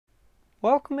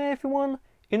Welcome everyone.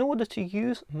 In order to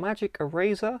use Magic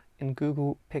Eraser in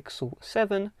Google Pixel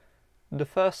 7, the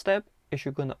first step is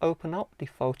you're going to open up the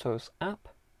Photos app.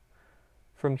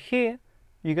 From here,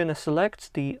 you're going to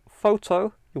select the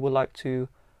photo you would like to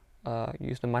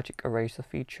use the Magic Eraser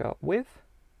feature with.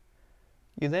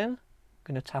 You're then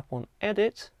going to tap on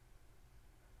Edit.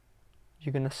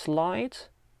 You're going to slide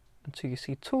until you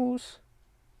see Tools,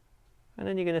 and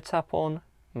then you're going to tap on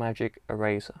Magic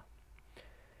Eraser.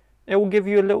 It will give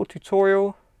you a little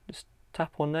tutorial. Just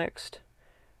tap on Next,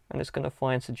 and it's going to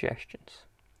find suggestions.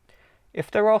 If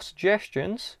there are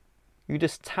suggestions, you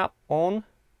just tap on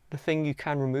the thing you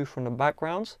can remove from the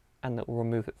background, and it will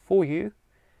remove it for you.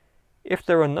 If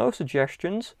there are no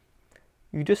suggestions,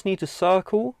 you just need to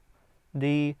circle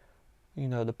the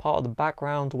part of the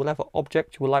background, whatever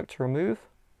object you would like to remove.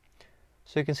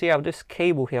 So you can see I have this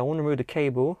cable here. I want to remove the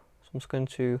cable, so I'm just going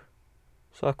to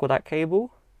circle that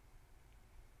cable.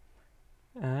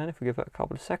 And if we give it a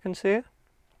couple of seconds here,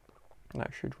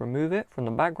 that should remove it from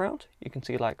the background. You can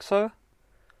see like so.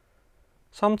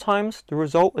 Sometimes the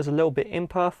result is a little bit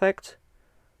imperfect,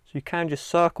 so you can just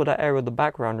circle that area of the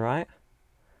background, right?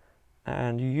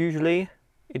 And usually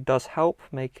it does help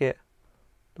make it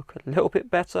look a little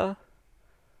bit better.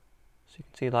 So you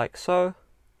can see like so.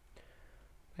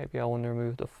 Maybe I want to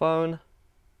remove the phone.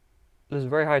 There's a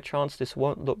very high chance this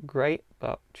won't look great,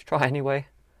 but just try anyway.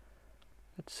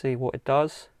 Let's see what it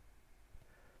does.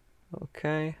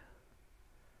 Okay.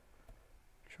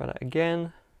 Try that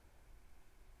again.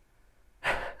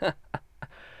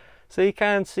 So you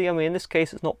can see, I mean, in this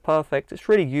case it's not perfect. It's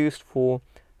really used for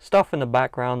stuff in the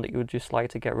background that you would just like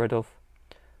to get rid of.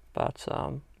 But yeah,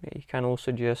 you can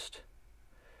also just,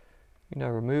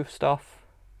 remove stuff,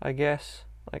 I guess,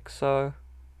 like so.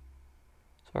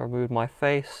 So I removed my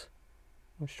face.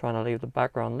 I'm just trying to leave the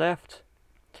background left.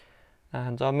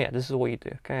 And yeah, this is what you do,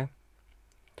 okay?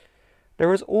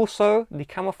 There is also the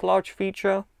Camouflage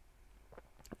feature.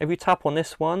 If you tap on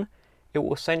this one, it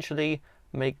will essentially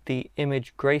make the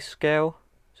image grayscale.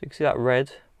 So you can see that red,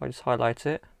 if I just highlight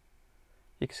it.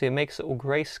 You can see it makes it all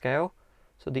grayscale.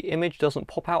 So the image doesn't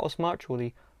pop out as much, or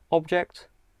the object.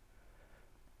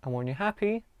 And when you're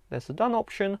happy, there's the done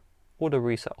option or the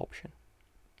reset option.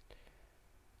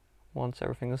 Once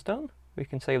everything is done, we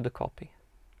can save the copy.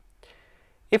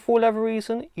 If for whatever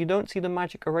reason you don't see the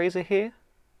Magic Eraser here,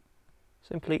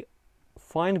 simply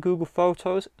find Google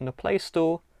Photos in the Play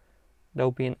Store. There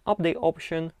will be an update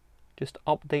option. Just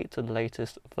update to the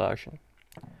latest version.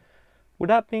 With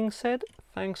that being said,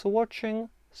 thanks for watching.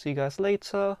 See you guys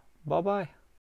later. Bye bye.